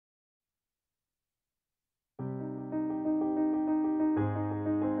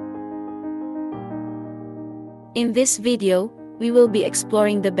In this video, we will be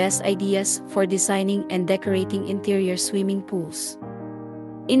exploring the best ideas for designing and decorating interior swimming pools.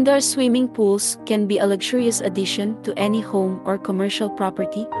 Indoor swimming pools can be a luxurious addition to any home or commercial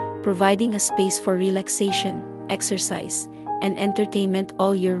property, providing a space for relaxation, exercise, and entertainment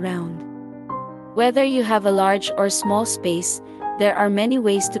all year round. Whether you have a large or small space, there are many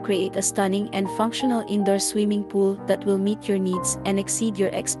ways to create a stunning and functional indoor swimming pool that will meet your needs and exceed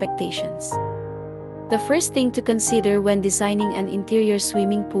your expectations. The first thing to consider when designing an interior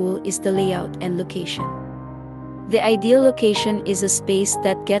swimming pool is the layout and location. The ideal location is a space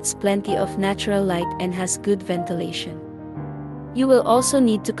that gets plenty of natural light and has good ventilation. You will also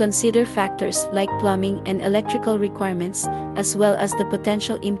need to consider factors like plumbing and electrical requirements, as well as the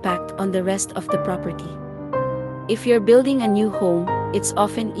potential impact on the rest of the property. If you're building a new home, it's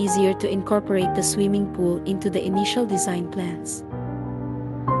often easier to incorporate the swimming pool into the initial design plans.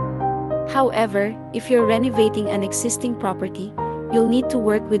 However, if you're renovating an existing property, you'll need to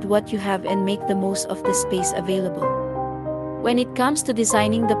work with what you have and make the most of the space available. When it comes to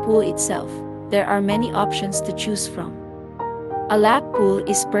designing the pool itself, there are many options to choose from. A lap pool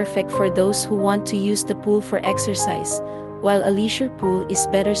is perfect for those who want to use the pool for exercise, while a leisure pool is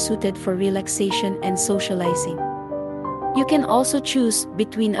better suited for relaxation and socializing. You can also choose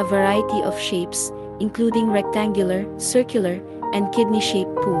between a variety of shapes, including rectangular, circular, and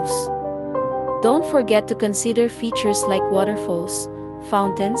kidney-shaped pools. Don't forget to consider features like waterfalls,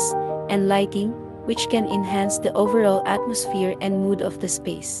 fountains, and lighting, which can enhance the overall atmosphere and mood of the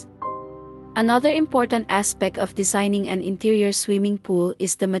space. Another important aspect of designing an interior swimming pool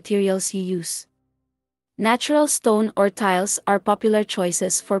is the materials you use. Natural stone or tiles are popular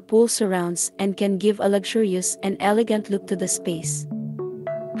choices for pool surrounds and can give a luxurious and elegant look to the space.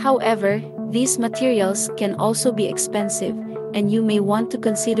 However, these materials can also be expensive, and you may want to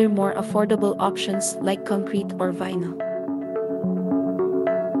consider more affordable options like concrete or vinyl.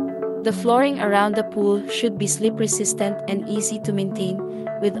 The flooring around the pool should be slip-resistant and easy to maintain,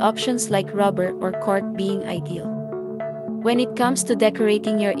 with options like rubber or cork being ideal. When it comes to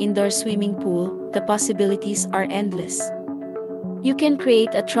decorating your indoor swimming pool, the possibilities are endless. You can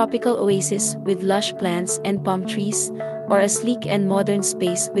create a tropical oasis with lush plants and palm trees, or a sleek and modern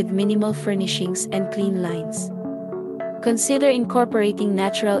space with minimal furnishings and clean lines. Consider incorporating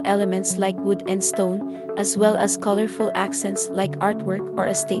natural elements like wood and stone, as well as colorful accents like artwork or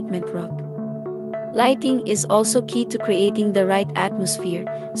a statement rug. Lighting is also key to creating the right atmosphere,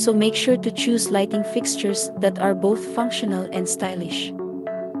 so make sure to choose lighting fixtures that are both functional and stylish.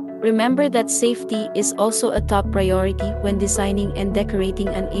 Remember that safety is also a top priority when designing and decorating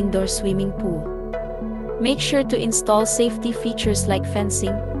an indoor swimming pool. Make sure to install safety features like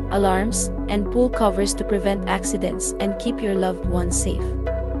fencing, alarms, and pool covers to prevent accidents and keep your loved ones safe.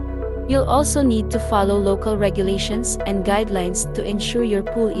 You'll also need to follow local regulations and guidelines to ensure your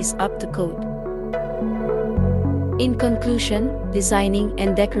pool is up to code. In conclusion, designing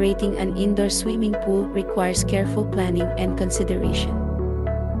and decorating an indoor swimming pool requires careful planning and consideration.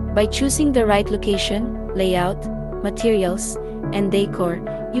 By choosing the right location, layout, materials, and decor,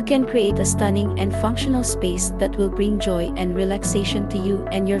 you can create a stunning and functional space that will bring joy and relaxation to you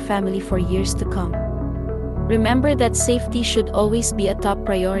and your family for years to come. Remember that safety should always be a top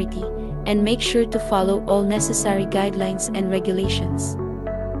priority, and make sure to follow all necessary guidelines and regulations.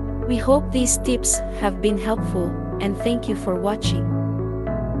 We hope these tips have been helpful, and thank you for watching.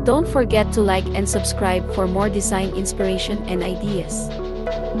 Don't forget to like and subscribe for more design inspiration and ideas.